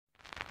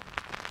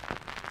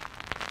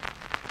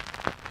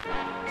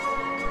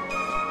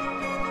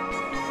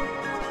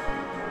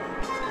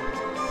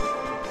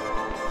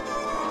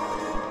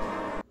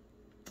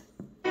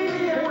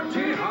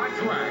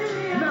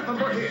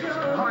super hits,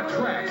 hot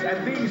tracks,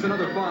 and these and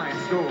other fine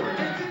stores.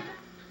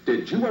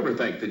 Did you ever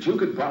think that you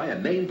could buy a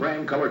name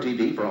brand color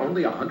TV for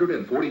only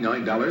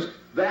 $149?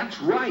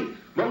 That's right!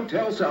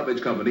 Motel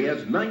Salvage Company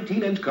has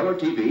 19-inch color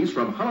TVs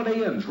from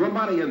Holiday Inns,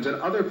 Ramada Inns, and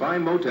other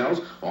fine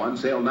motels on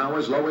sale now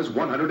as low as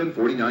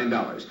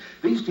 $149.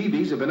 These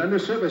TVs have been under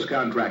service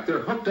contract. They're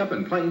hooked up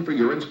and playing for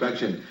your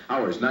inspection.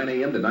 Hours 9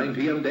 a.m. to 9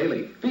 p.m.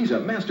 daily. Visa,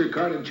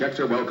 MasterCard, and checks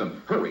are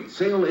welcome. Hurry,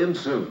 sale ends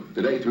soon.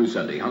 Today through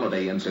Sunday,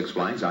 Holiday Inn, Six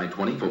Flags,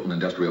 I-20, Fulton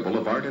Industrial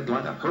Boulevard,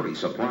 Atlanta. Hurry,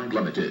 supplied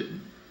limited.